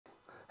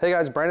Hey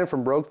guys, Brandon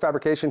from Rogue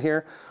Fabrication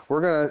here.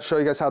 We're gonna show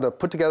you guys how to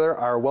put together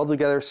our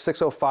weld-together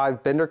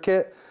M605 bender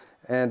kit,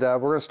 and we're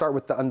gonna start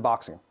with the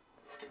unboxing.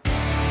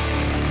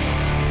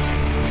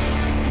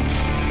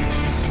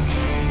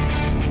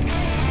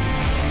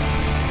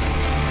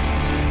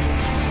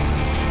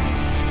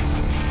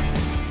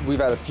 We've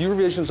had a few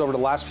revisions over the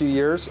last few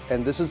years,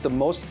 and this is the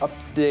most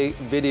up-to-date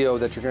video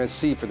that you're gonna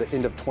see for the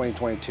end of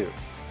 2022.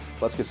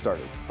 Let's get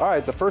started. All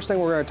right, the first thing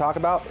we're gonna talk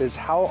about is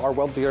how our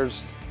weld-together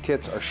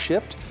kits are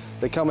shipped.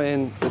 They come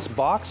in this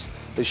box.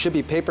 They should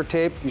be paper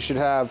taped. You should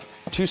have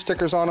 2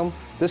 stickers on them.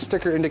 This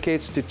sticker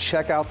indicates to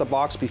check out the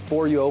box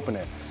before you open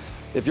it.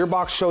 If your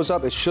box shows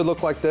up, it should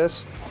look like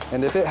this.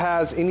 And if it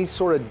has any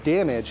sort of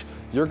damage,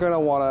 you're gonna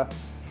wanna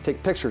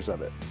take pictures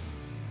of it.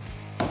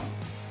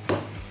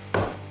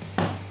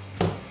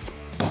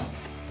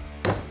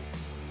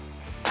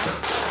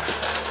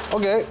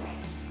 Okay,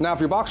 now if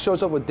your box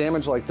shows up with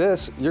damage like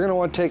this, you're gonna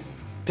wanna take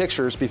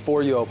pictures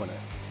before you open it.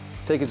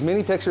 Take as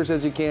many pictures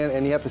as you can,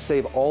 and you have to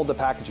save all the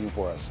packaging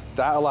for us.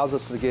 That allows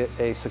us to get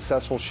a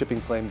successful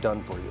shipping claim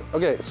done for you.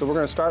 Okay, so we're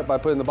gonna start by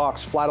putting the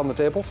box flat on the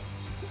table.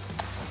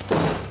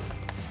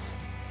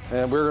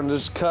 And we're gonna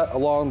just cut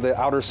along the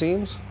outer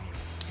seams.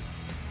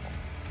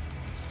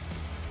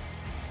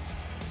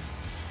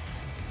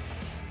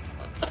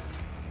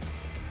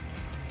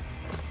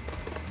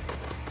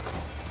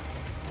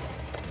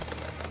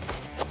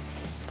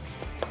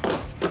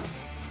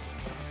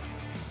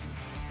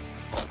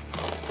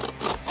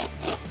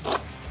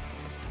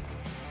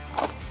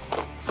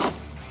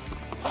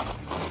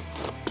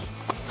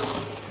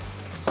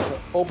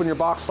 Open your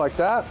box like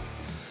that,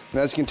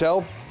 and as you can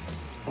tell,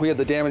 we had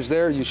the damage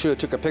there. You should have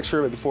took a picture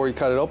of it before you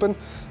cut it open.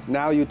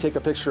 Now you take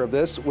a picture of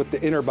this with the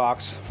inner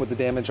box with the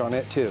damage on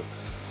it too.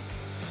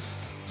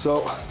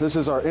 So this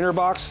is our inner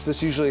box.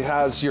 This usually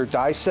has your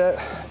die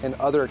set and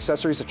other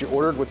accessories that you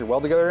ordered with your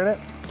weld-together in it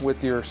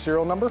with your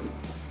serial number.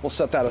 We'll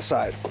set that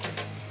aside.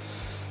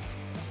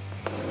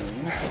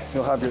 And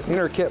you'll have your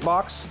inner kit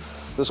box.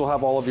 This will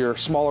have all of your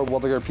smaller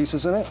weld-together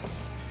pieces in it.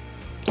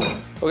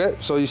 Okay,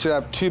 so you should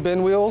have 2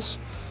 bend wheels.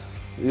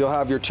 You'll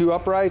have your 2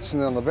 uprights,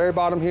 and then on the very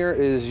bottom here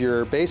is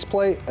your base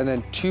plate, and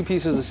then 2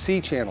 pieces of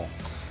C-channel.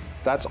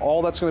 That's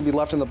all that's gonna be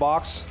left in the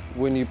box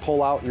when you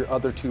pull out your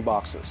other 2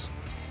 boxes.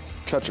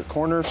 Cut your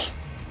corners,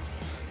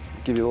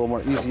 give you a little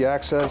more easy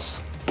access.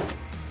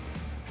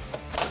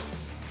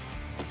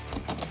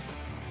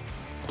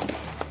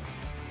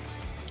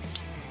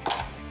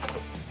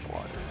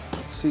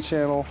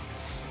 C-channel.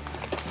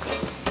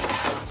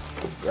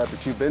 Grab your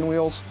 2 bend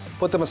wheels,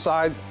 put them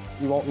aside.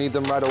 You won't need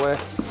them right away.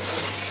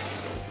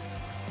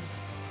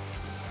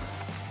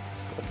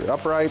 Your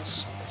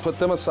uprights, put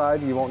them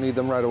aside, you won't need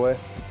them right away.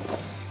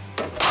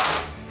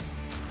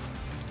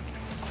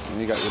 And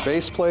you got your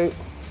base plate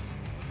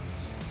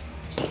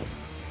and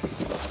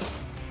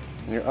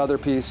your other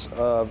piece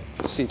of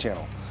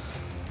C-channel.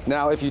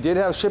 Now, if you did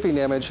have shipping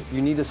damage,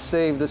 you need to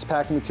save this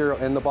packing material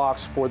in the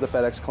box for the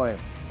FedEx claim.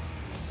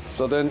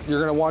 So then you're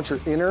gonna want your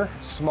inner,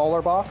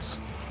 smaller box.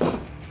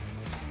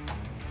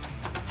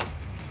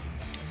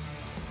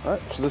 All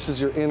right, so this is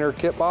your inner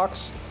kit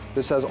box.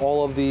 This has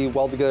all of the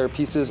weld-together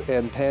pieces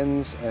and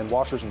pins and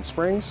washers and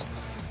springs.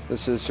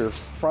 This is your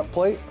front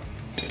plate.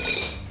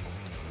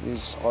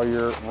 These are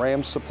your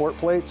ram support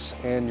plates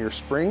and your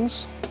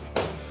springs.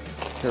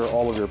 Here are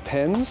all of your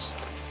pins.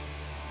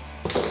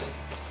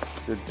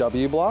 Your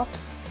W block.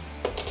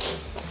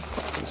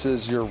 This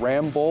is your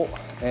ram bolt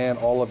and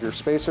all of your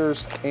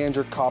spacers and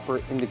your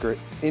copper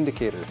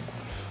indicator.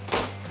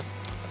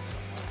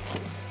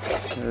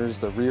 Here's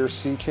the rear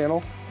C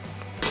channel.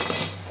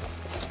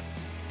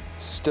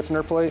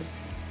 Stiffener plate.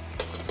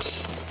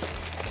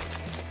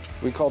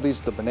 We call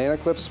these the banana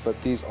clips,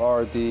 but these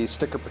are the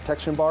sticker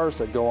protection bars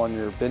that go on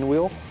your bend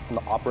wheel on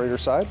the operator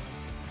side.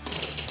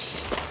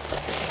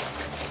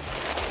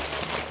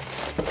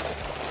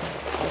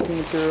 Packing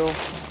material,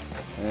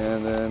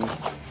 and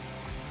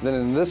then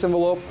in this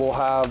envelope we'll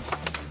have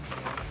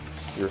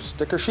your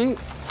sticker sheet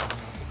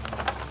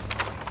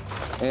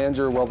and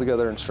your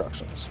weld-together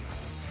instructions.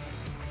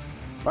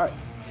 All right,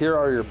 here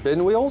are your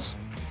bend wheels,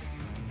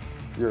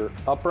 your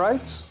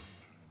uprights,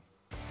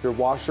 your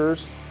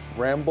washers,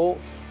 ram bolt,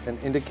 and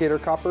indicator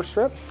copper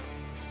strip.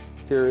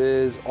 Here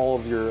is all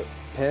of your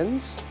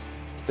pins,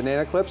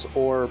 banana clips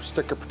or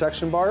sticker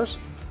protection bars,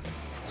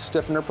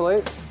 stiffener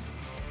plate,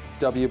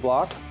 W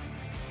block,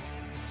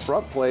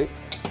 front plate,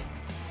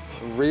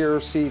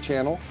 rear C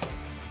channel,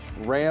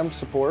 ram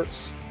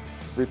supports,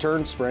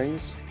 return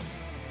springs,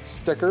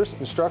 stickers,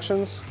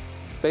 instructions,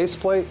 base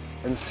plate,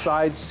 and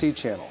side C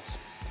channels.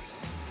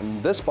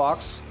 And this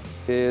box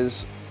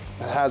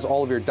has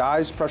all of your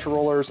dies, pressure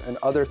rollers, and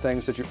other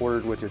things that you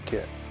ordered with your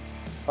kit.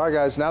 All right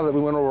guys, now that we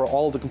went over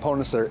all of the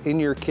components that are in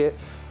your kit,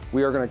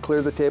 we are gonna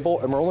clear the table,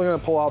 and we're only gonna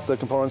pull out the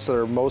components that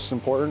are most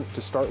important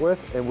to start with,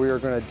 and we are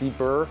gonna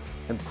deburr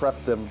and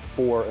prep them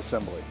for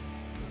assembly.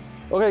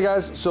 Okay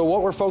guys, so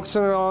what we're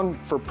focusing on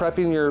for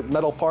prepping your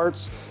metal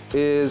parts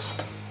is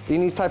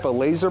any type of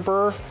laser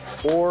burr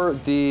or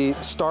the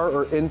start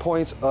or end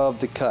points of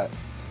the cut.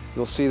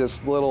 you'll see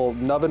this little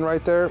nubbin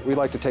right there. We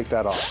like to take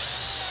that off.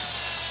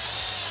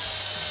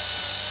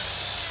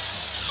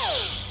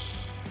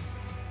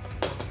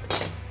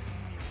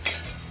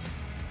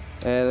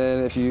 And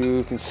then if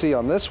you can see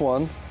on this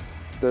one,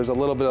 there's a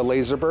little bit of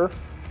laser burr.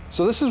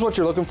 So this is what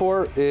you're looking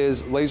for,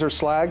 is laser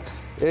slag.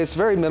 It's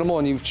very minimal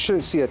and you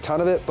shouldn't see a ton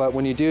of it, but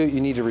when you do,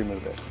 you need to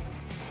remove it.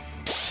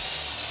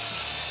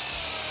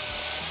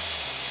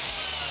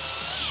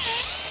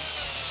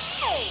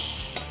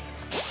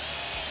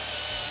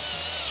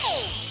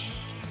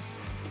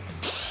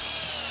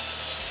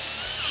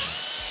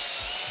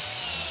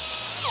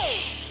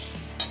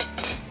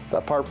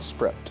 That part was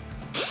prepped.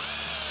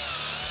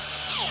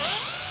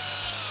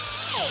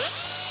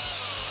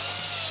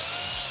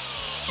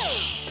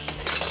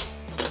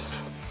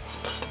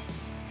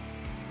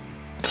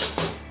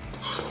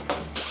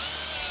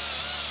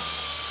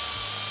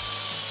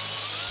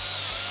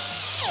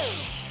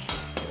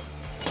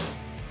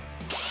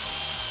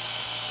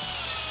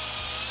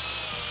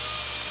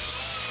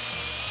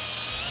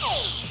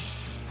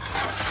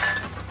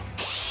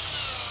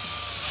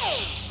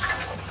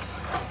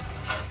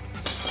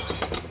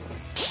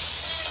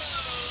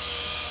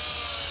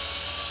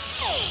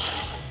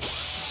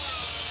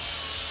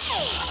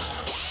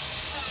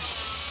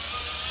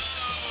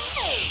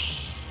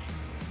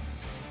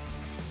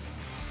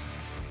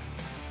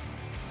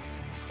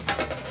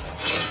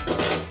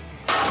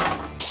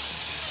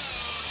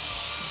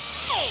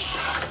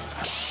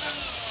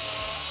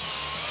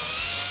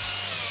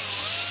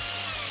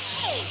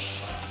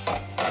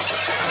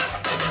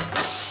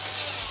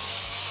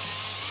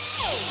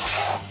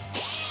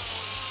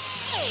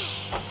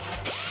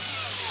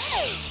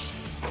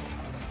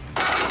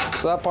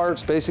 So that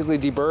part's basically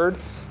deburred.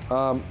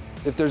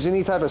 If there's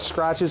any type of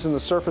scratches in the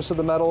surface of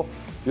the metal,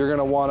 you're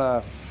gonna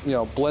wanna,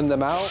 blend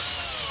them out.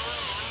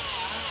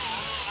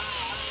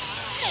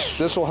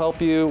 This will help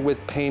you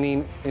with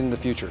painting in the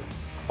future.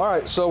 All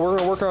right, so we're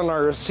gonna work on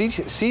our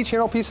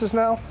C-channel pieces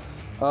now.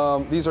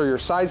 These are your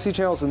side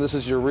C-channels and this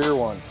is your rear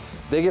one.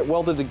 They get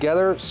welded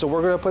together, so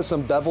we're gonna put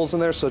some bevels in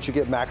there so that you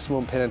get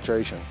maximum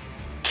penetration.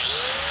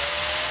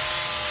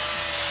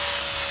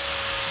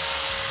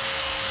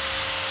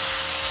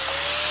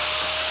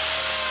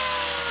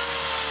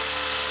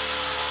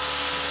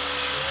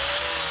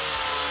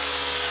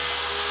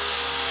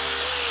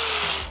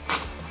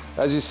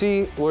 As you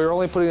see, we're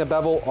only putting a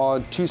bevel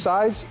on two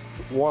sides,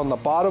 one on the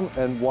bottom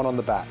and one on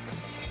the back.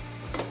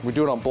 We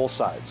do it on both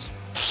sides.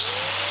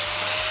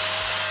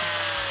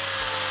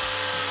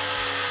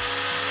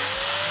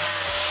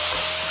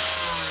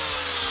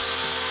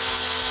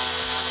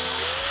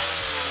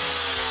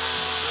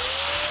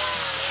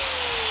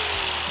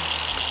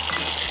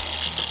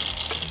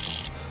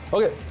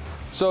 Okay,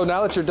 so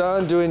now that you're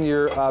done doing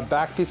your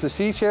back piece of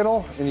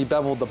C-channel and you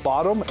beveled the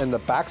bottom and the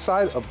back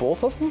side of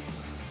both of them,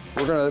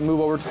 we're gonna move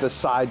over to the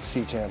side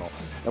C-channel.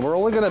 And we're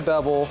only gonna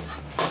bevel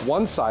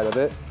one side of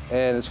it,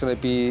 and it's gonna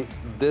be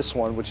this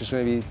one, which is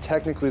gonna be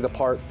technically the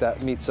part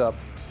that meets up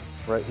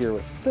right here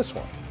with this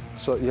one.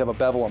 So you have a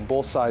bevel on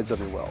both sides of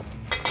your weld.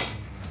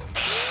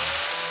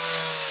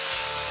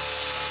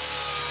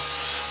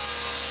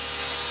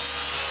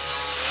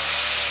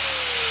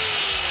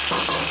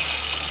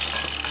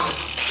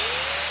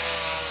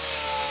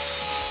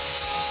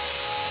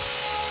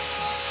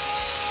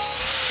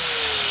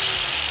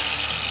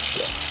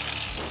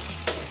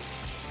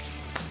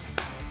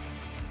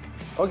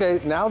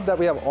 Okay, now that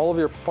we have all of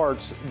your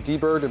parts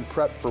deburred and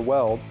prepped for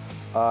weld,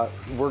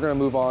 we're gonna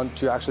move on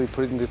to actually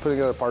putting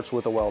together parts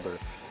with a welder.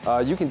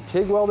 You can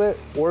TIG weld it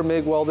or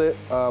MIG weld it.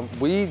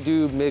 We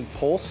do MIG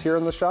pulse here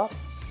in the shop.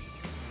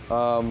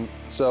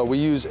 So we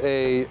use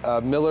a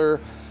Miller,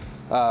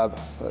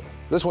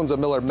 this one's a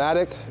Miller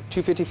Matic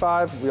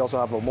 255. We also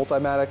have a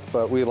Multimatic,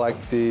 but we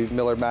like the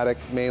Miller Matic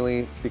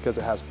mainly because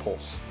it has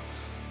pulse.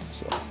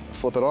 So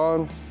flip it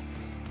on.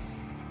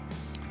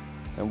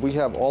 And we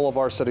have all of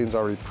our settings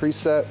already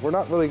preset. We're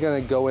not really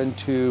gonna go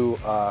into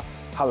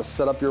how to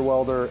set up your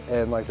welder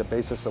and like the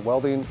basics of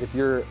welding. If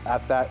you're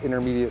at that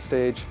intermediate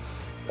stage,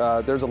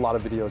 there's a lot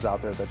of videos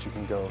out there that you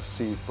can go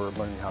see for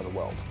learning how to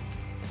weld.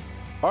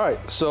 All right,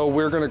 so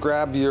we're gonna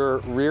grab your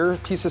rear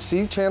piece of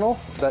C-channel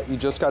that you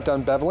just got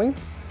done beveling.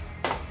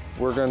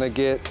 We're gonna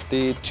get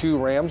the two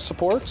ram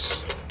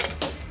supports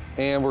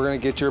and we're gonna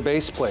get your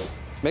base plate.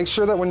 Make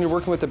sure that when you're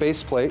working with the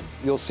base plate,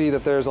 you'll see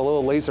that there's a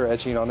little laser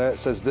etching on there. It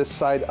says this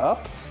side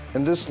up,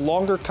 and this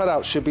longer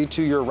cutout should be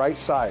to your right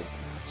side.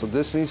 So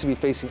this needs to be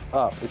facing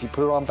up. If you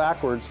put it on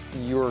backwards,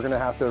 you're gonna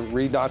have to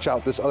re-notch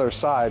out this other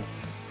side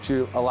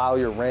to allow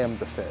your ram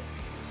to fit.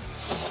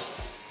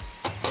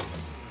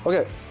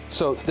 Okay,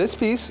 so this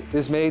piece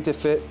is made to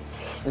fit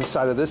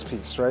inside of this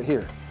piece right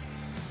here.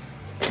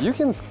 You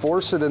can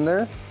force it in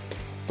there,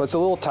 but it's a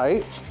little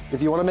tight.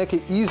 If you wanna make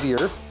it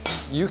easier,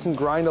 you can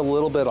grind a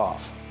little bit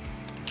off.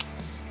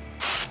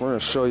 We're gonna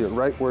show you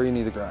right where you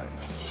need to grind.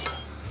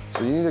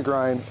 So you need to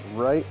grind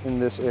right in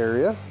this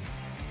area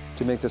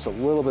to make this a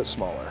little bit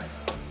smaller.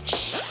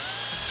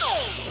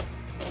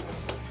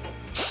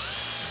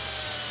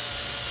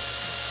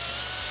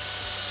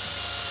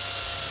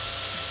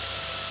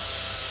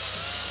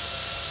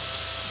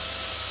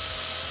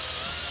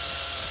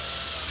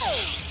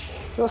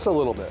 Just a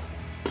little bit.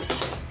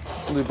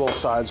 We'll do both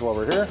sides while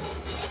we're here.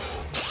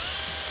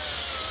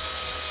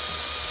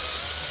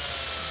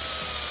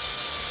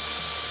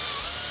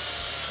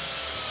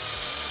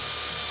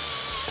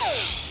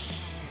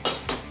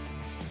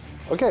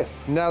 Okay,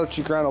 now that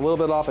you ground a little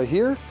bit off of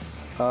here,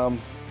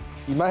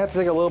 you might have to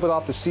take a little bit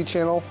off the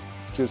C-channel,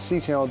 because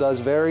C-channel does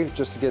vary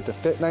just to get it to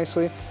fit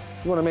nicely.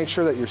 You want to make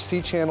sure that your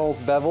C-channel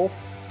bevel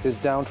is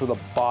down to the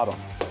bottom.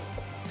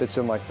 Fits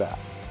in like that.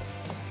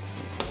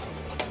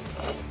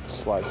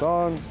 Slides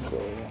on,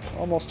 go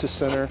almost to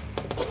center. A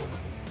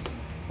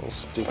little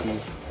sticky.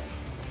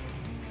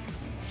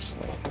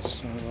 Slide this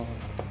side on.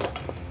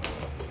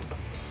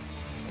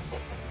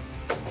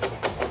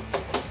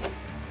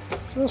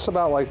 Just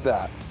about like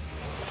that.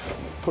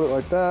 Put it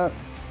like that.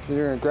 Then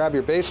you're going to grab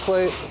your base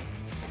plate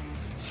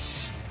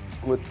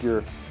with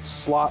your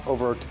slot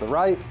over to the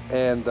right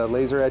and the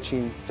laser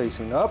etching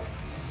facing up.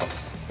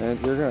 And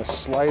you're going to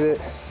slide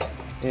it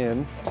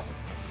in.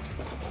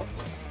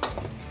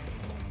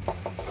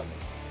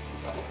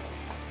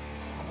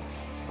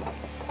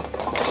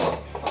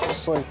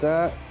 Just like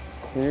that.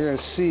 And you're going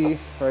to see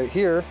right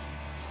here,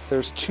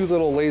 there's two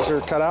little laser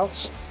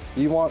cutouts.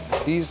 You want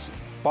these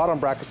bottom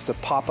brackets to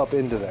pop up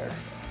into there.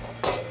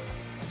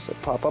 So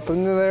pop up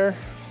into there,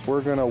 we're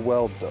gonna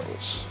weld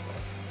those.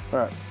 All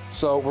right,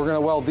 so we're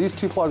gonna weld these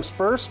two plugs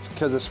first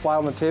because it's flat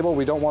on the table.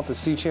 We don't want the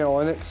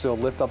C-channel in it because it'll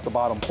lift up the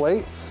bottom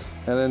plate.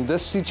 And then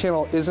this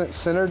C-channel isn't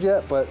centered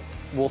yet, but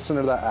we'll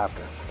center that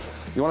after.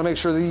 You wanna make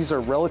sure these are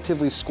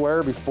relatively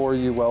square before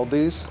you weld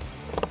these.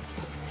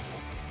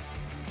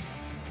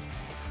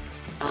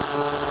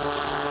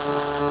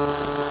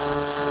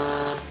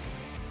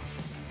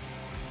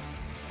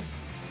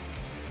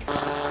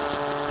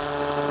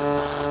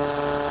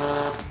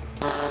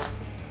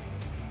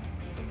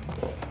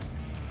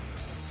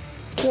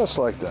 Just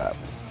like that.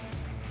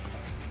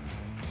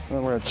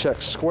 And we're gonna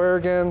check square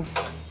again.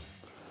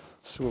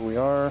 See where we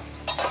are.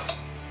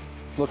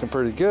 Looking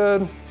pretty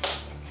good.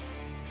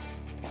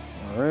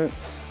 All right,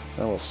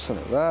 and we'll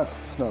center that.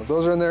 Now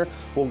those are in there.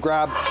 We'll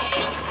grab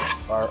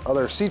our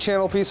other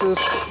C-channel pieces.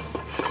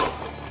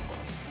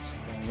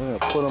 And we're gonna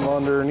put them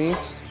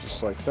underneath,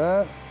 just like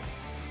that.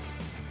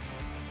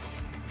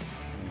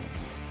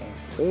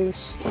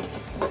 Base.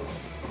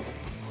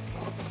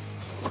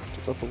 Lift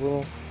it up a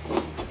little.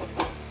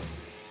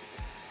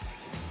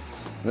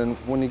 Then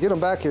when you get them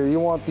back here, you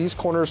want these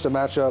corners to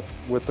match up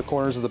with the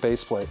corners of the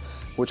base plate,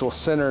 which will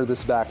center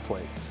this back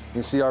plate. You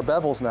can see our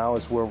bevels now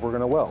is where we're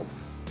gonna weld.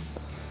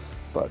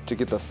 But to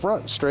get the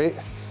front straight,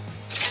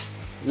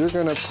 you're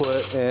gonna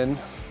put in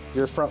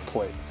your front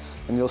plate.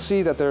 And you'll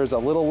see that there's a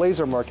little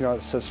laser marking on it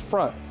that says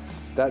front.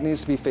 That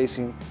needs to be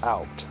facing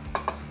out.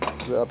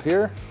 Put it up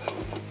here,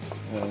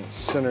 and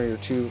center your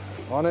two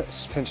on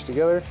it, pinch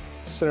together,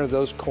 center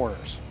those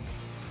corners.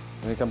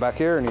 And you come back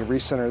here and you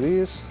recenter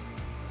these.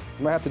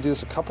 You might have to do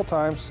this a couple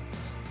times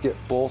to get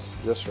both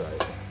just right.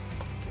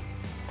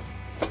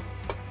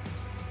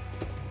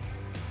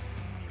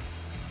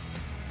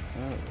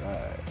 All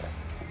right,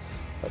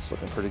 that's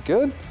looking pretty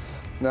good.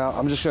 Now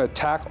I'm just gonna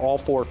tack all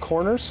four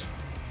corners.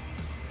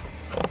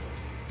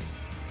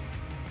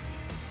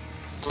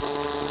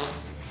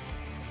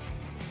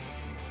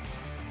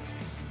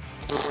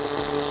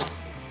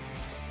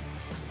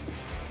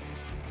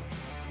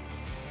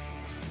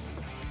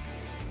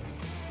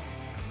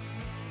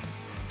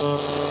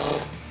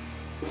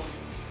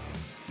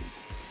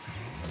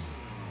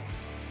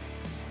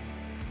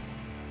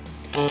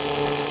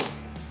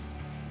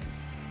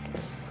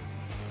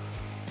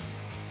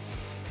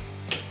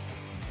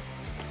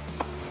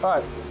 All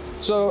right,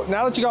 so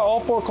now that you got all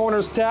four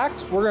corners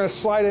tacked, we're gonna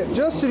slide it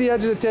just to the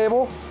edge of the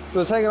table. So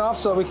it's hanging off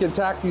so we can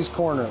tack these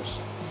corners.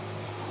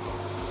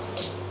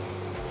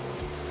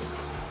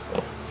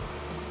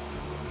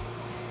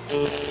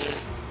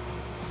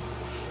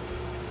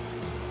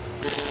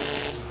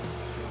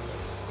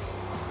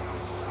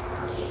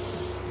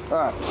 All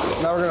right,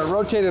 now we're gonna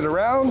rotate it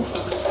around.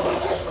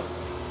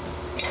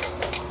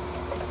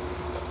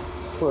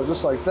 Put it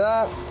just like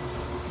that.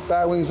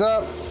 Bat wings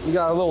up, you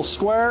got a little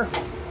square.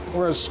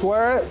 We're gonna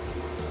square it,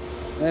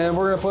 and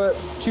we're gonna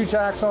put two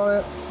tacks on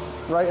it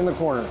right in the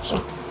corners.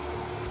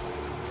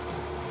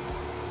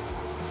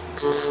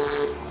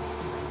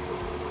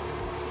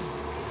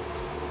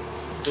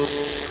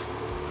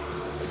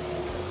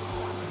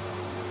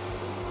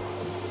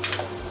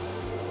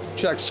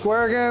 Check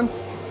square again,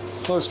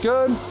 looks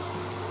good.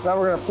 Now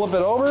we're gonna flip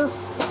it over.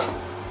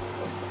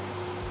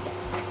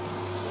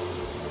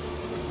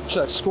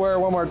 Check square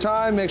one more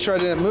time, make sure I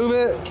didn't move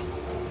it.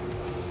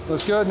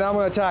 Looks good. Now I'm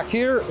going to tack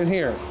here and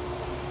here.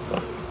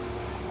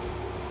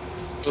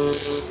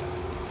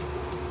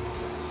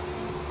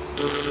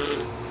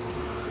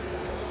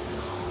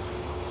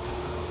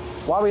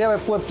 While we have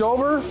it flipped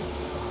over,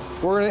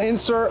 we're going to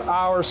insert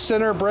our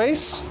center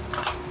brace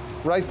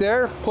right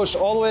there. Push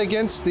all the way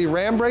against the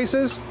ram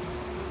braces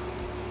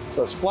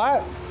so it's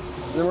flat.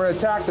 Then we're going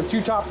to tack the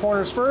two top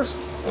corners first.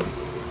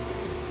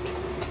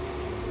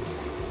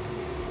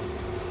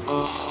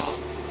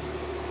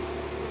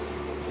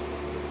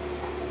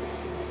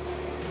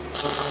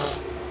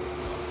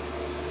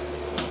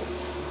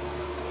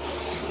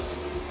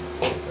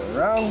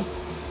 bottom.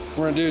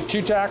 We're gonna do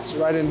 2 tacks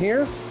right in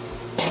here.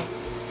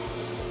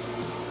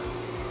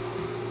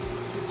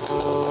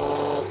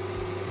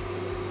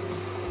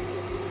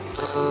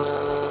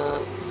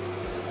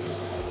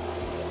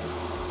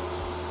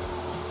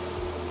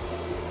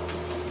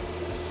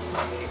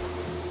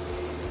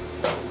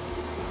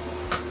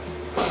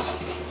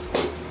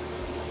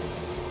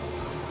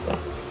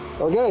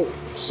 Okay,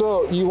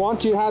 so you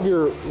want to have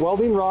your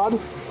welding rod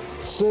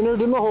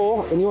centered in the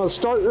hole, and you want to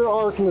start your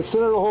arc in the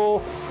center of the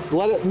hole,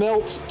 let it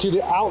melt to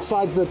the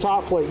outsides of the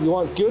top plate. You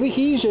want good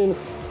adhesion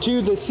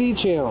to the C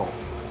channel.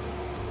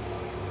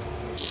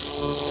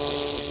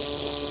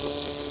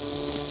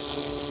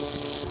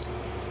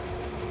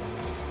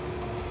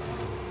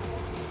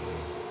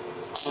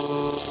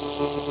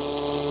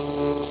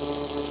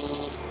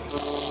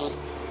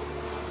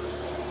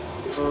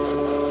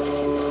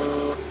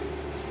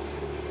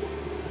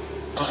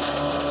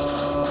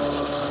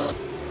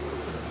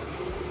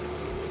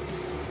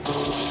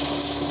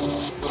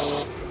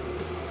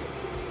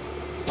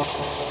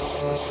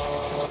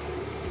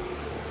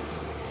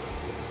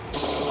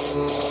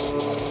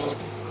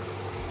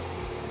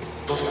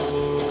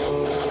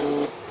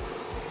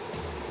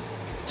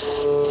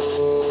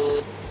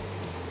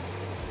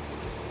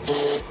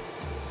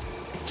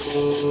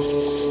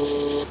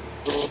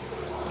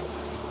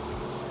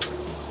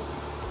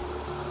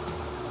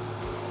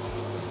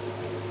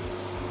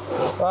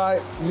 All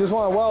right, you just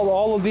want to weld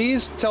all of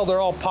these till they're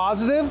all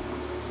positive.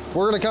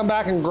 We're going to come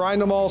back and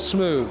grind them all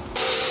smooth.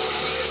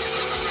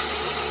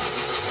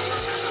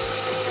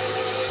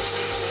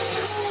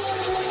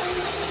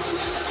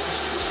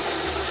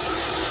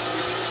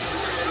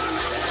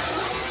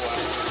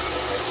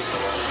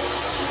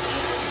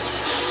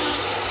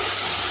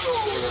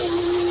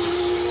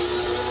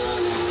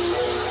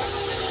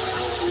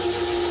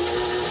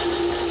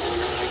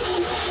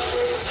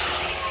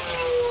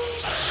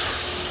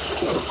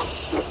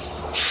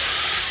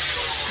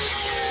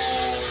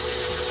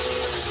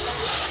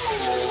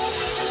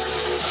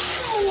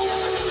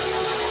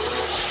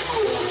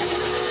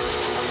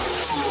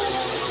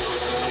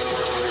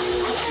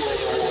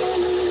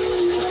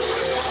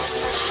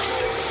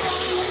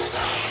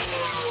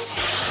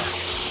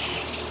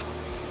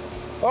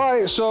 All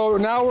right, so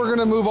now we're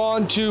gonna move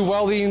on to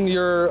welding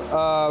your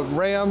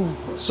ram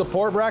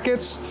support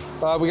brackets.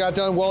 We got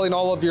done welding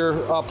all of your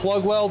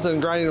plug welds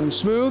and grinding them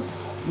smooth.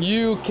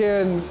 You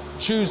can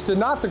choose to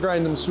not to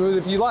grind them smooth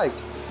if you like.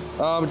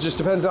 It just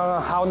depends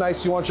on how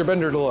nice you want your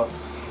bender to look.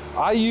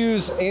 I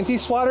use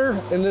anti-splatter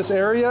in this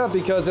area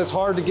because it's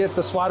hard to get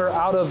the splatter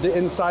out of the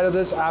inside of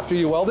this after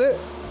you weld it.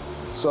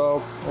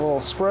 So a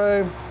little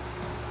spray.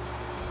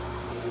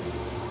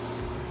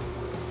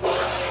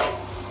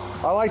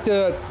 I like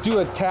to do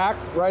a tack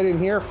right in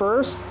here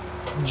first,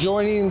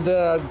 joining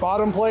the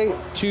bottom plate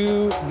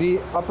to the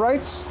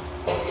uprights.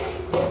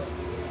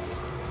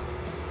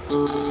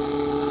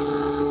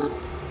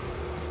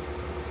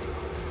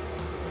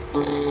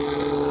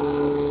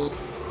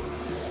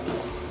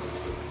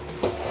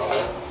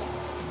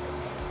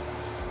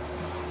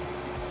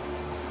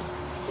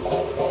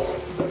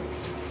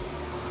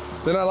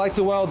 Then I like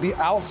to weld the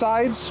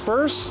outsides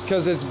first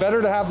because it's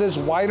better to have this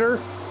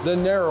wider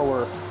than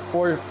narrower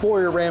for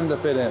your ram to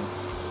fit in.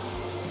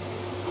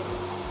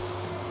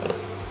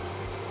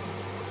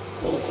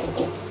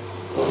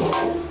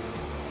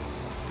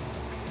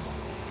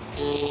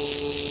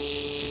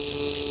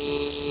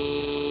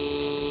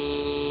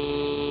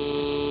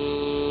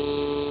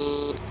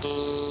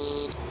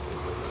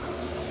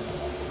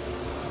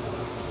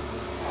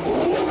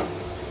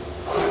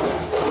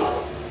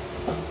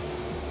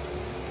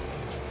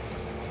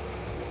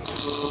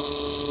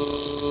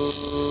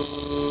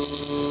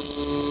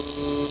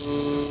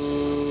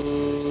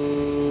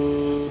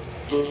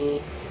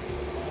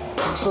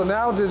 So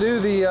now to do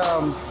the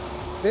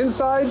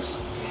insides,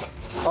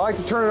 I like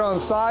to turn it on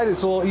its side.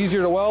 It's a little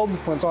easier to weld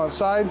when it's on its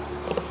side.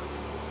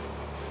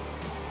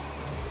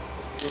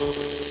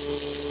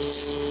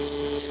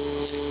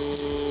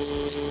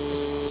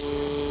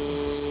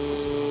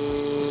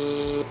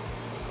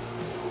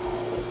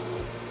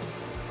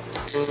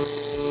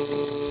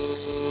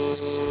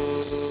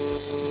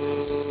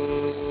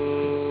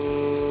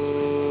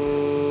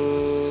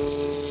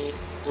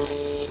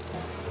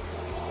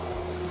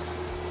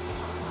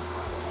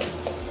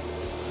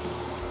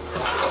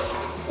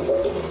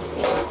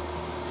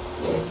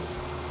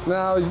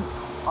 Now,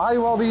 I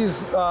weld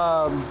these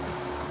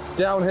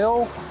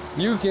downhill.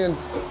 You can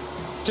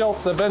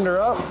tilt the bender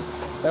up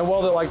and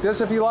weld it like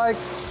this if you like.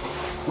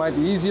 Might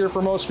be easier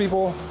for most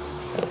people.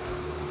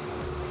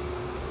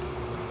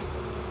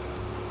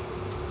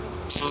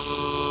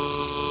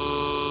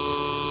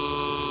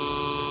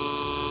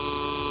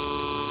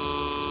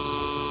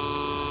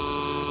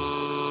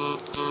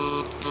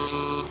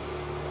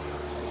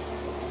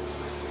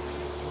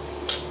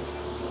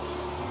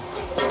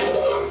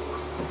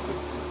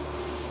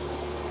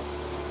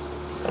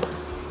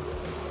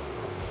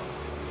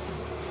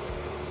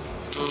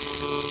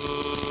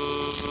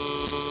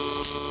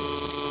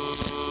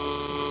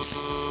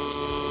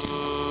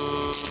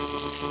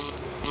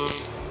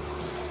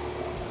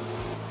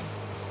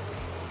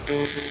 Cool.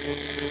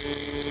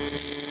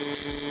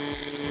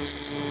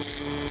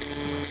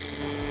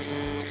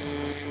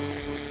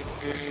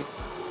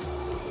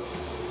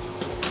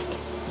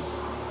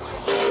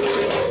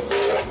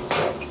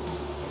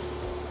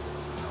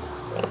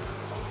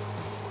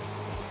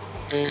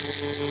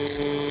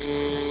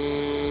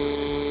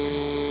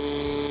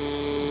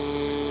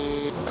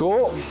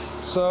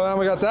 So now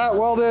we got that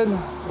welded.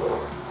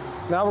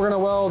 Now we're going to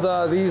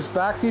weld these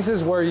back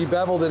pieces where you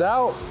beveled it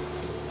out.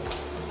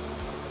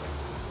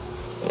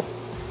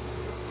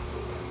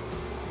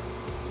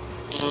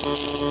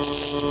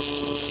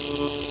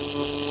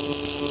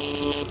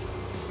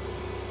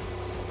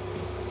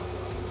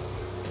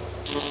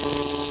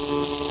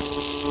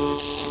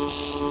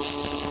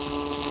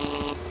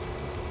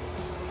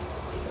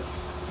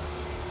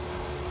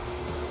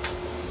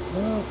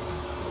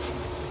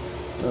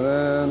 And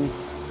then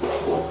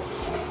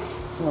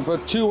I'm gonna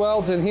put 2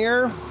 welds in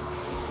here.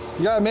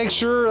 You gotta make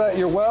sure that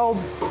your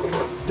weld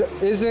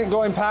isn't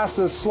going past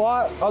the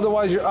slot,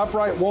 otherwise your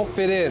upright won't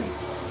fit in.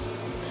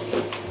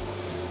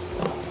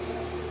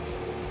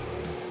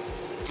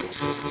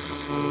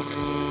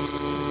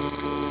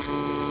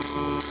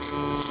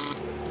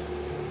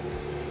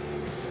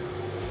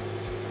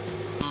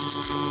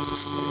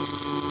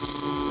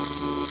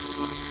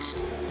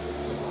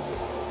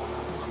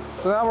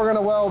 So now we're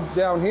gonna weld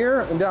down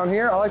here and down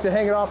here. I like to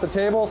hang it off the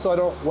table so I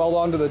don't weld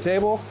onto the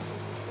table.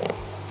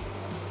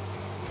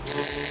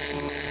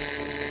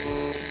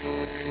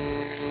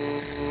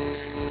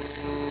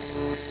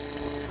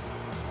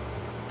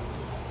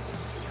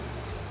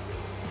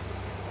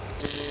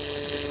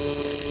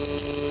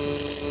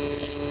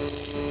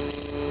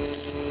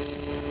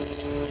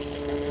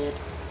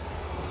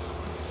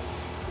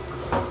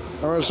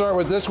 I'm gonna start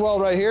with this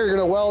weld right here. You're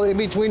gonna weld in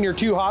between your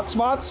 2 hot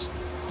spots.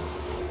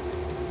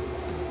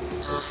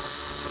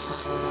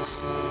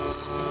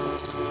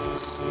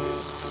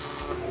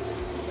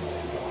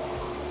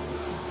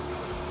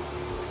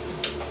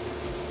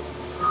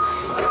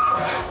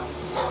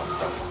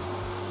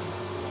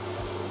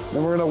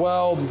 Then we're gonna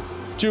weld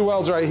 2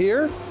 welds right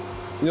here.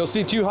 You'll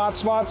see 2 hot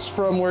spots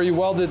from where you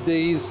welded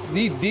these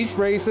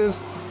braces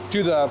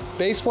to the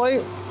base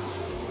plate.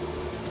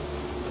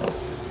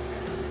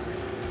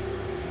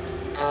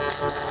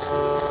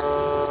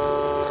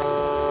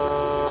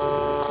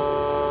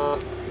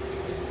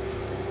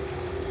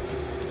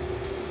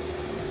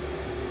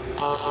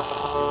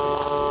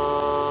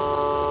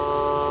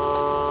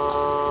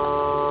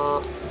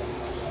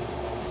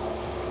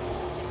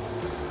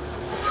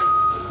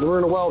 Then we're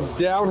gonna weld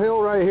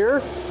downhill right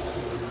here.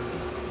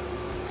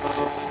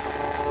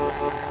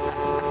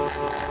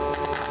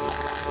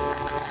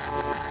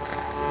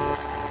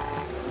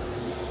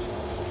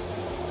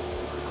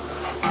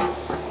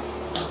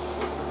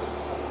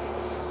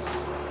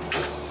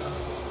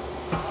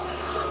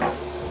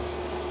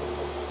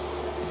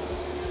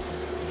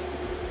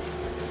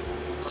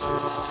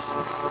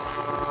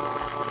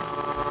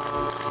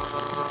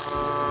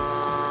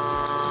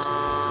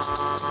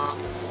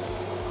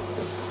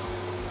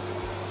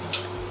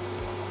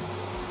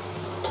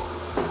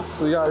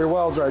 So you got your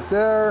welds right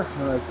there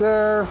and right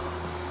there.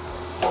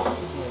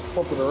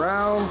 Flip it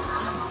around.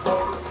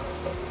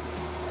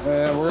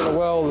 And we're gonna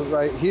weld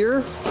right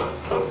here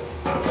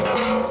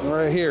and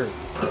right here.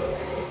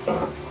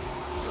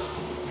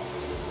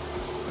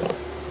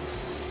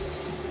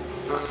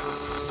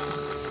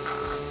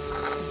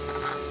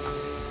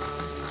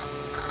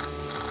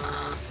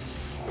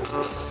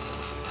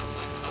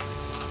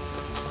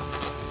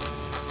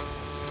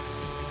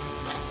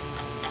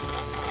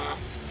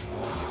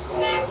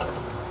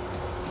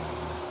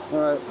 All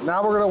right,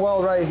 now we're gonna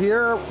weld right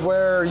here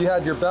where you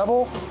had your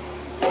bevel.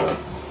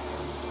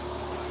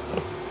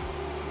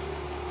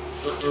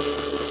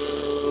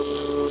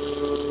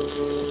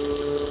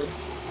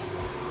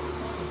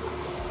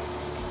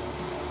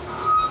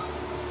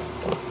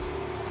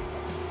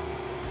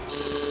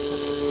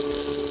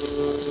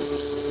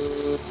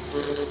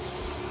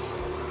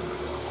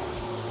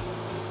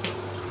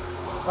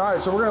 All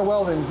right, so we're gonna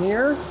weld in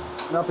here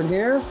and up in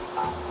here,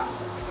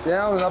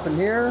 down and up in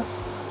here,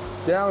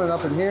 down and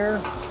up in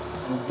here,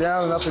 and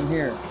down and up in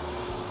here.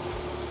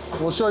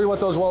 We'll show you what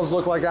those welds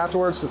look like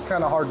afterwards. It's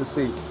kind of hard to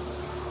see.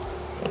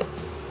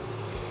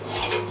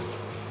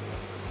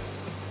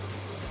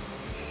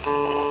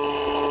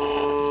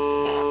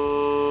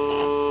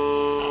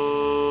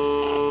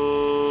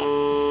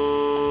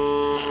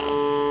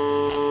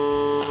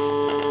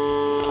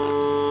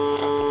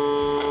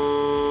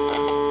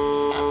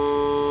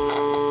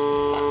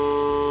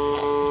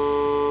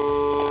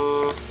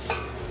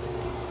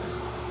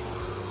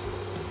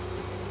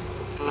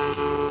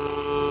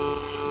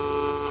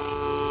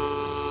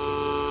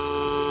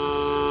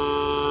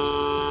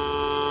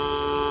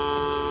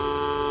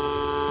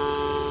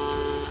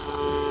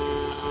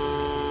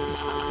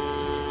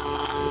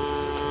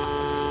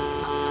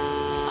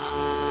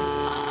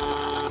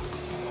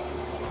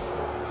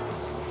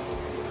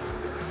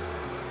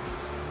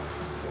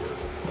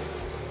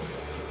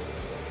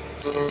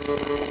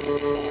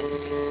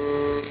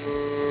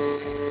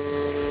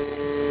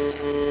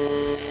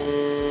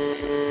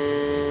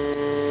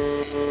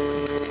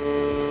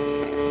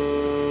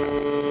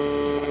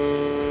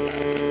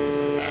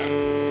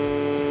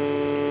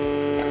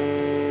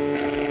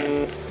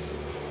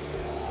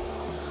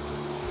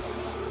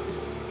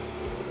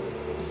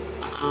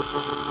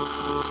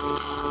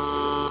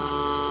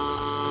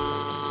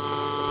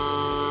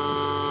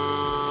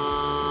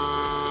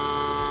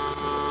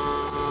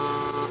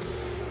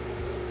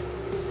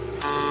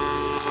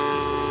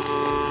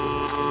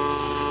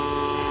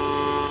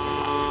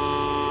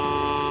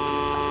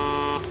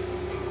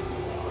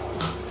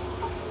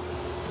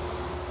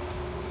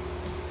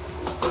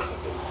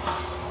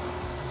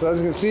 So as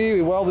you can see,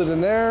 we welded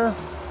in there.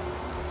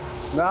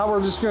 Now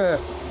we're just gonna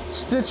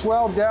stitch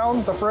weld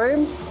down the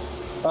frame.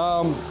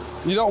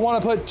 You don't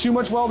want to put too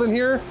much weld in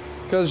here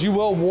because you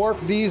will warp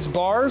these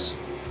bars.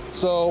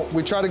 So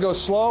we try to go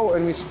slow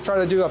and we try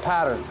to do a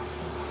pattern.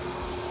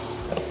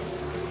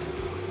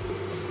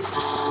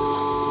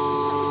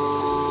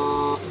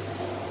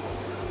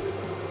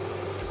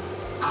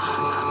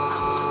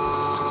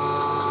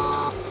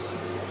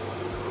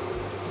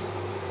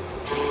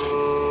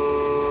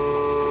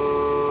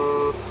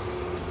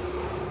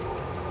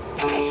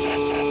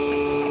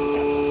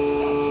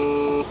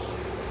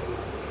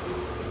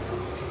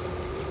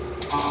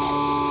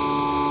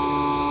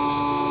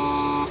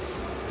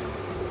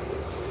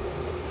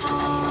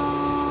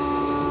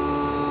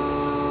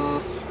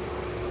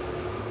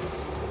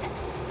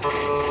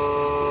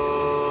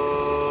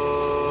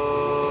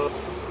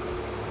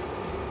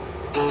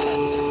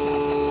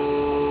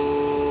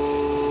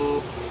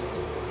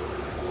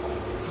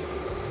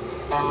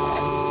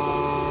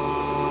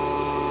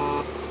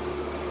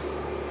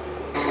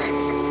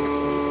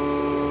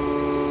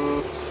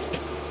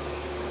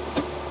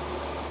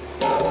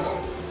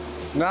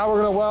 Now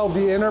we're going to weld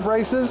the inner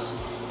braces.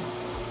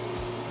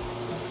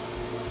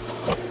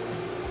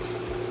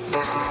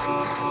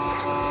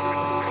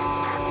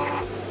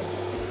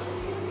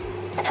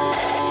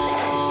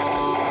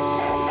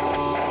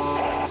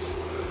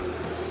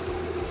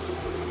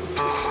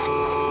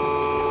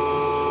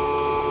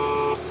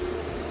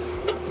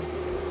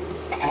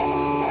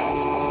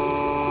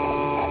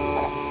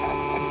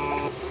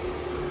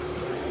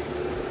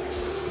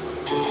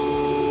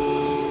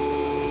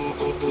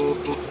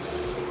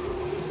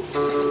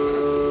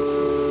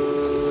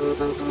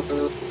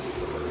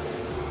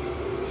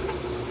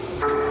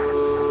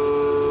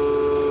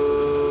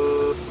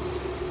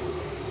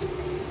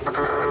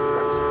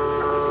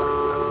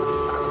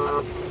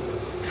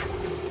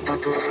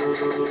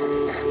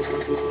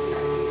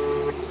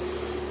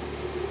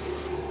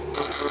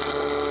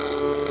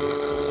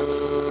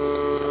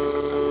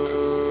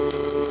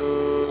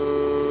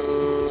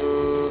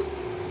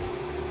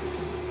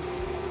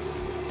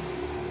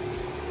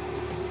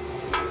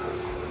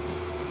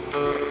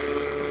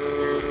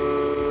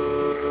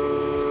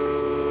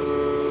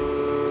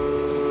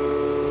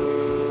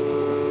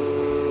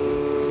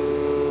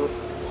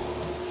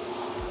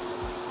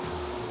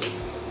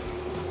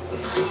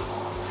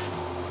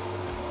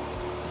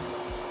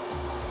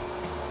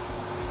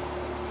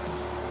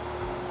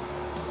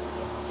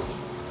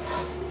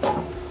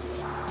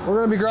 We're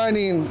going to be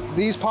grinding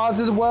these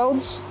positive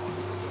welds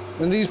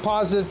and these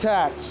positive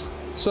tacks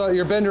so that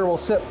your bender will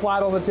sit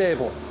flat on the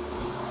table.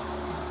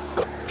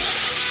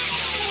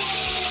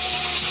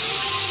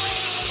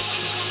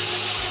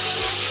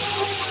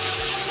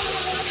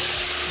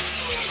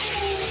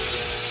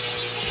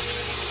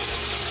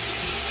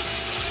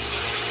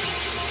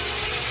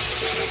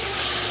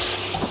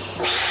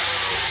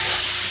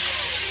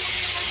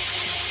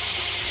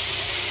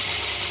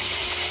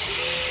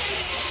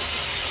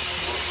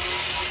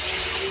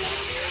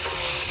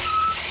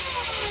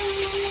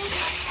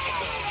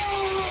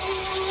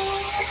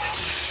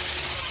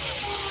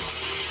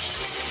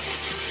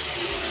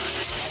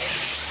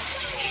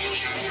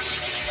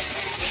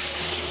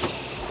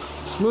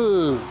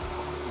 Smooth.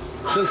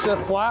 Should sit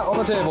flat on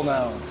the table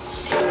now.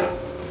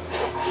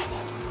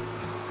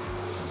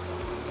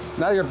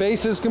 Now your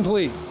base is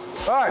complete.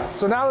 All right,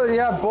 so now that you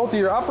have both of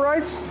your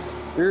uprights,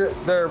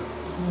 they're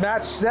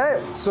match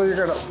set, so you're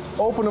gonna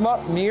open them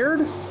up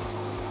mirrored,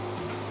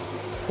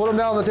 put them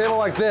down on the table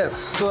like this,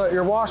 so that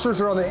your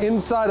washers are on the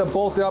inside of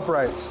both the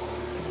uprights.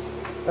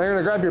 Now you're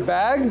gonna grab your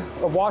bag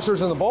of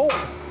washers and the bolt.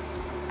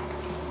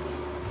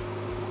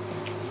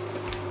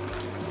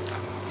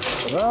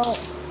 Put it out.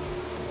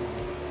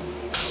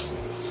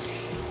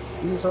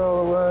 These are out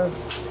of the way.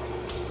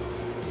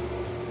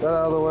 That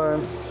out of the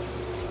way.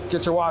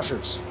 Get your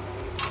washers.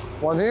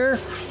 One here,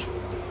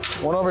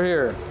 one over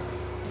here.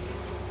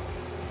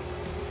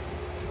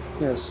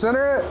 You're gonna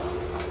center it.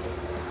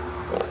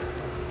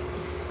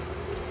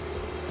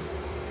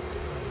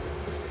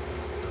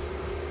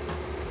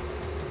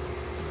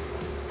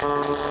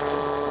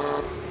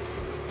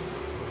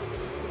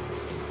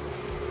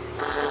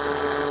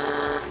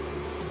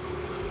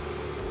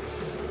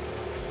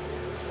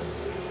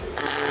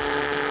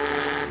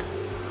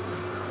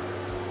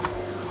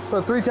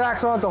 Put 3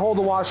 tacks on it to hold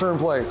the washer in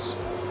place.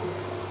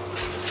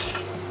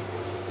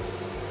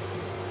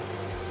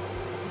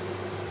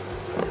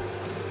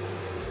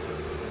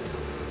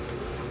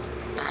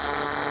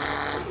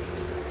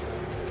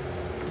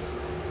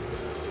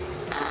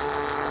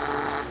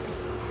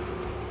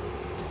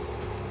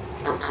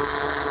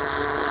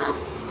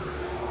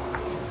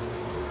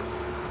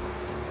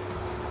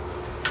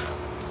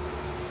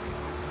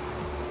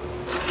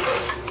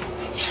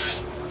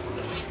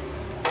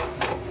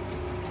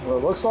 What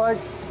it looks like.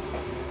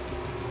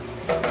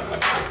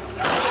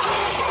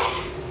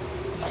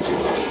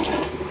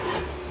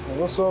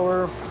 This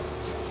over.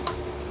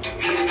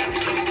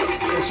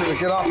 Make sure to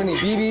get off any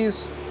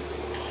BBs.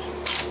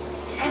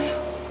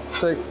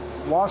 Take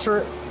washer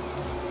it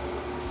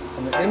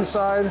on the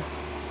inside.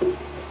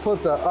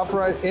 Put the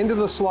upright into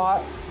the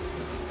slot.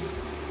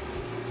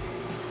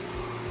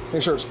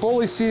 Make sure it's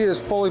fully seated,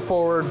 it's fully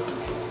forward.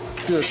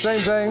 Do the same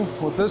thing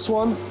with this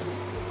one.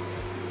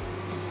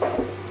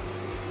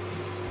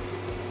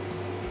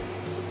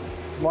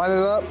 Line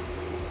it up.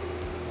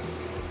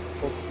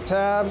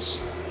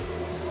 Tabs.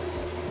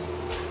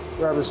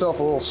 Grab yourself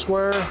a little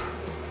square.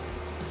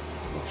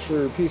 Make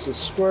sure your piece is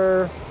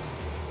square.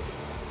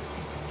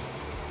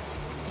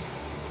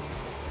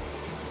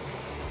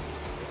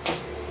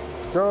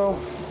 Go.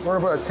 We're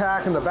gonna put a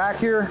tack in the back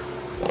here.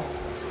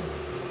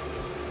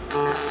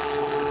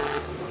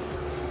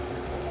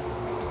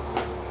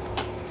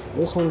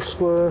 This one's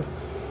square.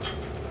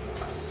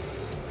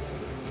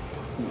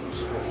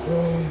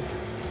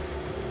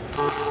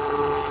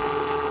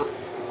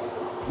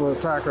 Put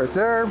a tack right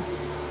there.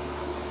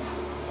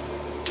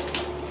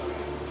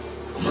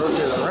 Rotate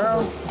it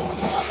around.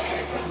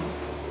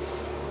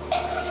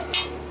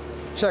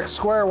 Check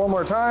square one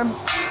more time.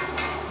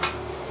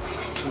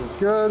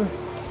 Good.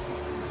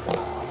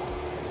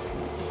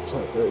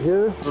 Tack right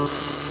here.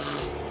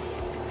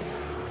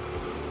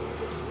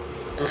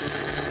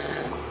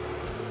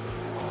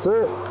 That's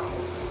it.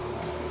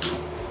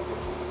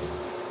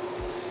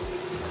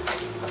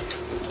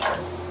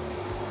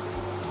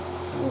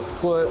 We'll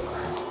put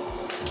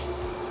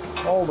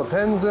all the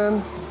pins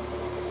in,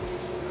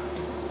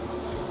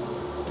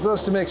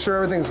 just to make sure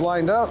everything's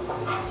lined up.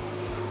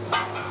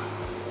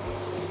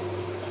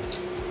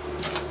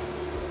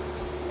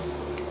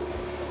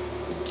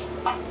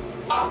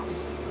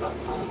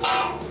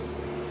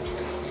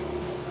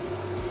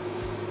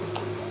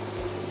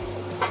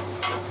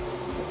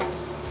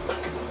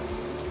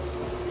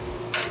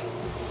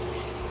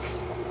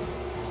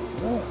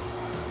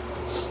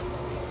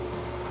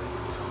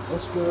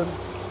 That's good.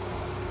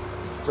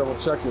 Double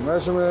check your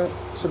measurement.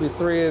 Should be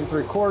 3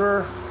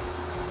 3/4.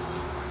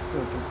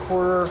 3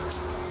 3/4.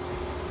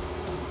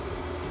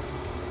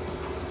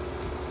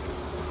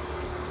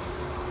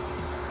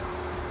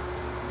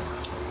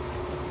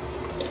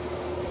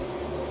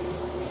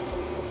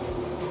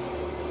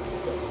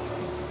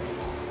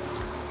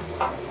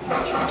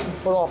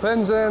 Put all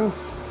pins in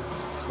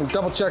and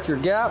double check your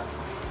gap.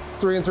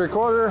 3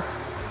 3/4.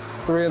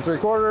 3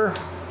 3/4.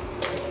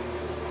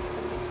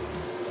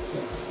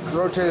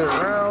 Rotate it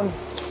around.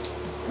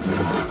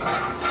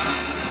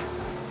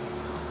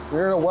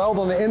 We're gonna weld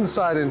on the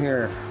inside in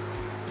here.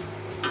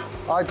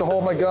 I like to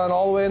hold my gun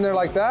all the way in there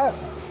like that.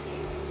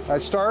 I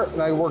start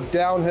and I work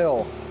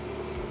downhill.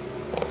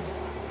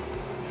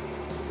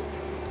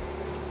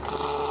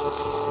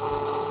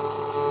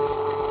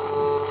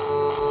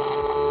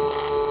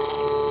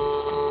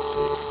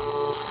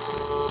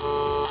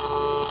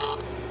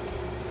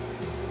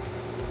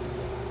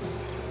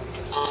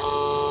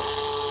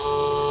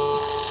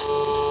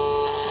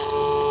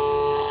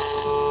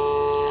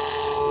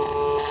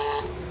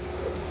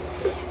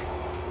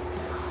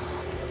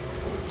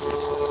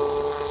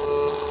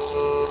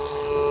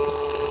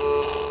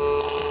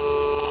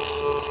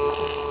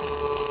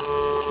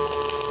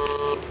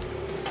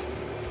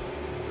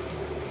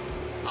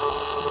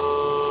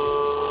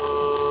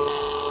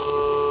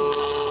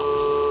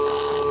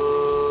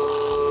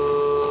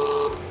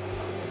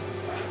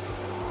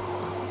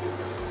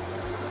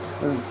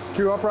 And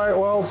 2 upright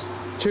welds,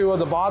 2 of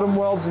the bottom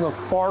welds in the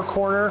far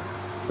corner.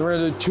 Then we're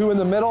gonna do 2 in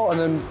the middle and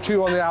then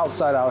 2 on the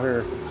outside out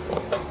here.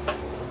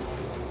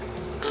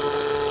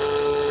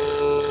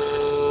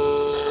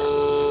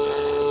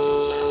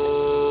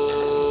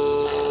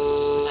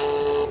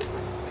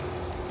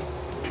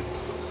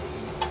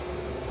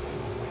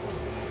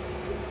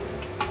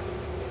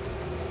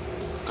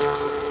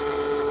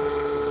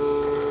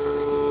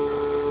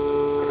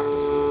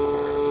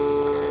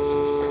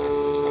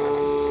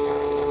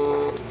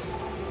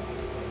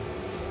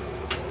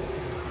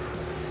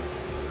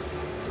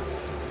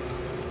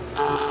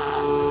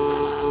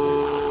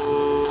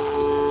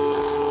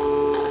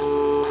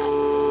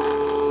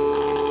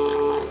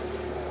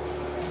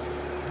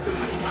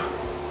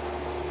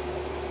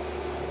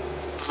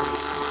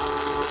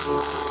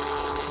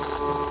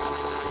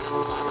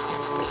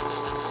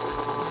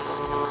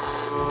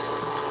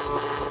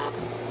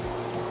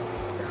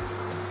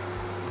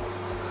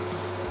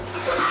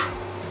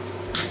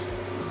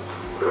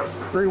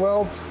 Three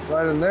welds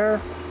right in there.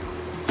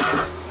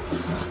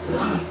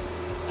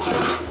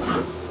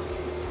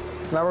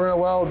 Now we're going to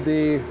weld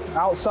the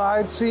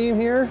outside seam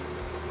here.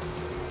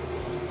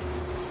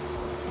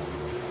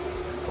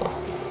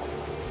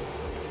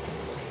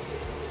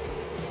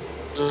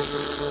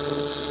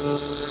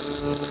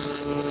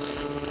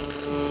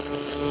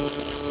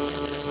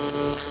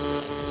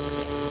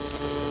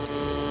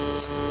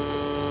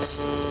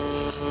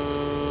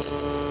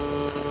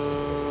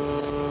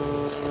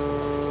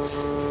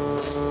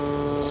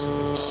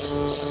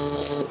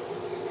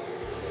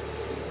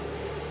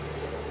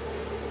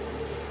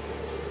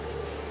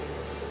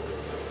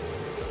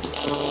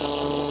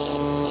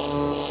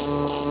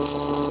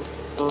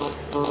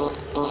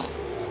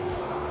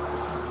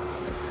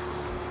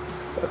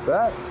 Like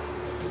that.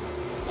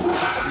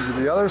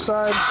 Do the other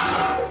side.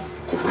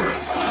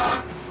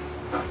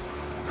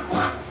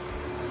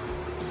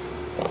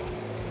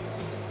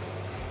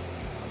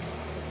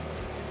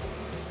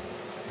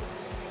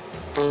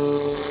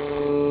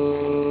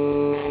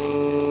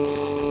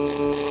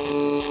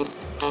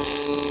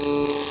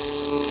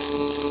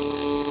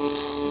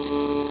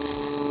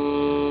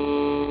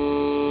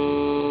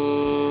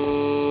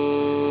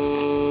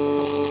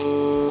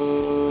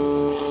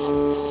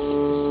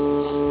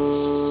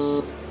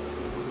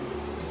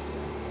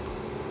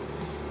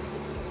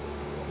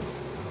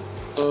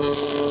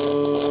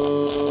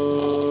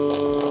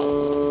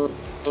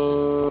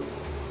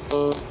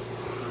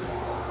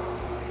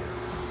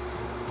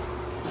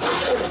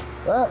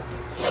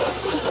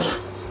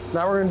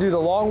 Now we're going to do the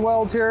long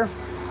welds here.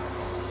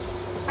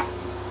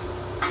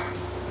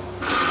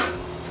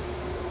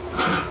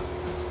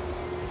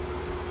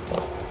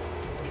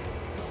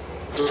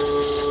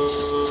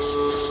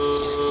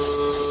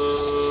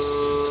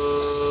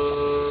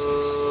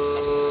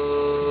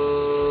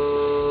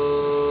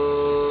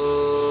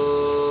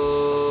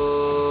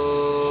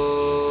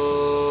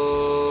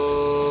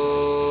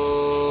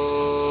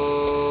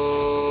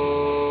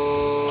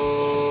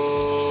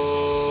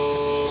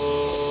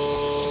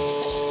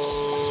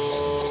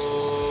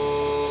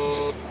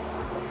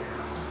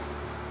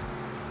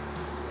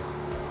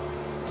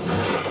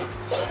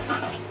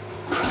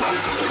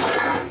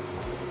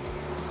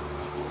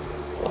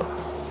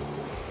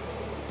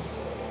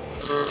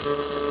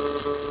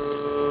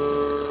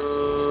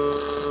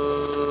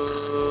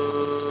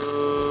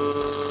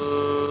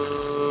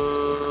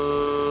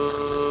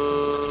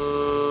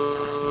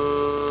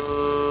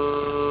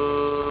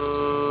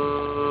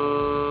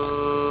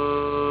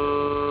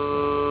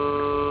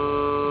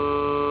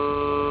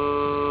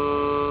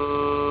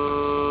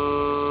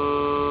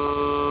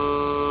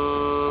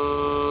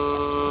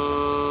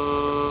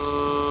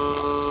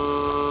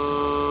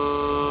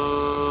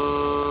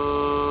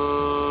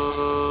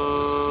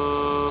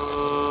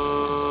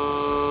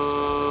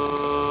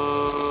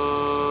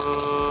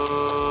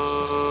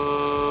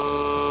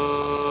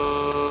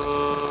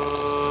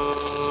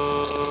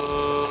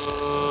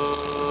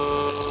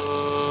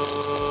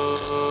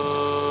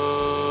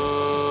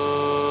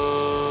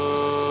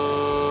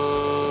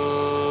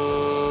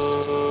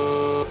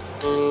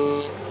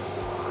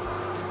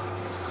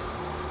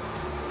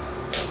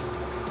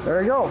 There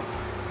you go.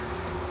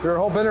 Your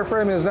whole bender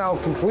frame is now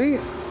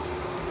complete.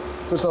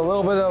 Just a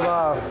little bit of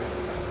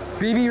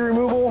BB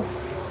removal,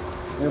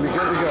 and you'll be good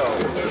to go.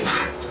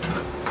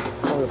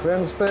 All the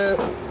pins fit.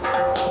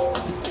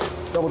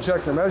 Double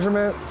check your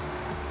measurement.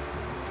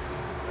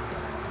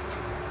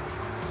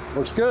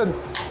 Looks good.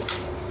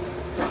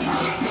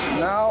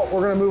 Now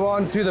we're going to move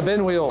on to the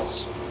bin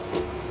wheels.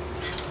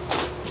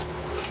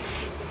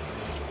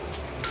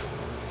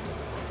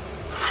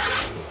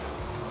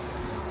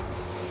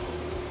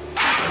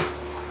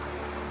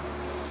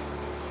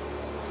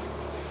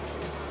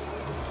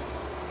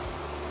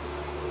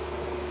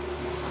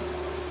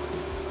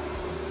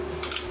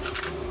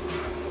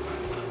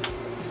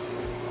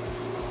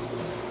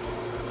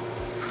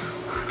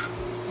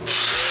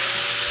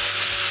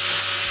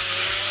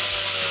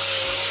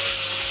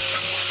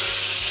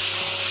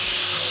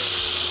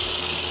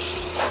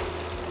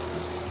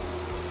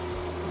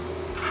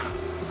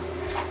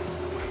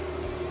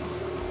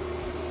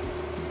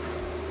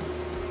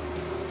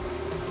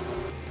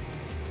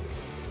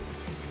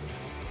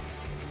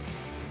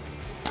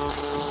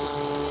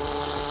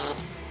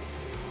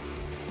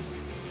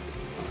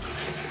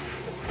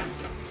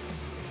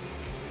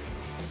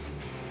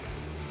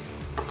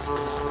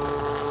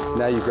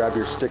 Now you grab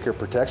your sticker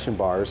protection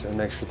bars and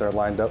make sure they're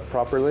lined up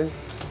properly.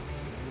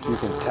 You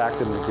can tack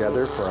them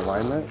together for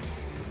alignment.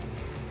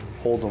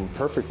 Hold them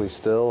perfectly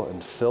still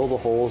and fill the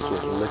holes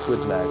with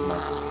liquid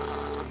magma.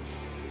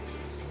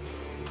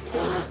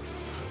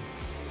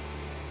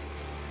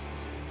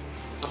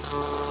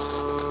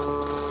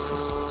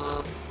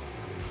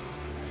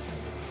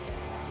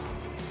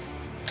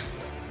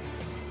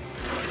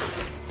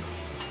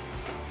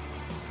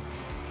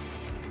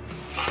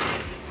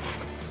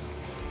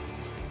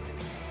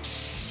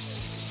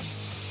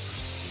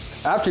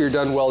 After you're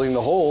done welding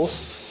the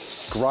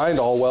holes, grind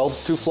all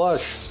welds to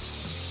flush.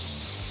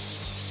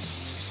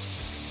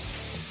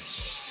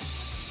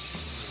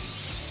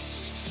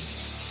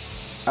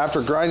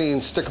 After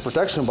grinding sticker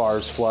protection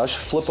bars flush,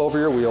 flip over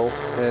your wheel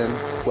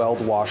and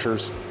weld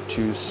washers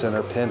to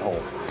center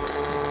pinhole.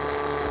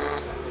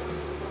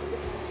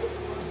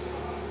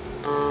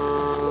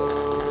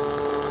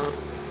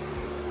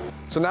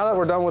 So now that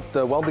we're done with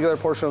the weld together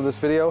portion of this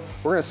video,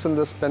 we're gonna send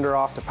this bender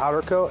off to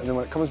powder coat, and then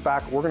when it comes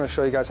back, we're gonna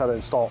show you guys how to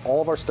install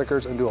all of our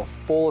stickers and do a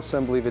full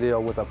assembly video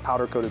with a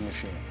powder coated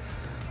machine.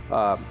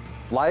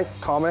 Like,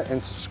 comment,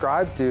 and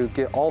subscribe to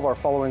get all of our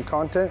following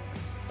content,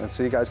 and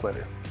see you guys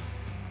later.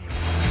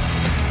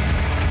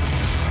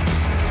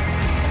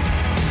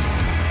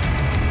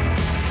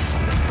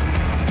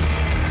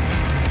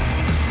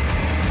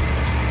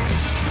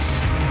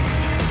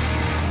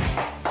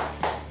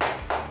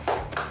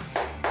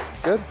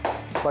 Good?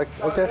 Like,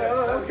 okay? Yeah,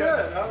 that was good.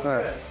 That was all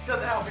good. Right.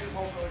 Doesn't help me to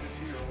hold a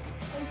 2-year-old.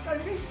 I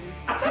made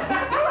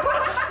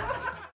this.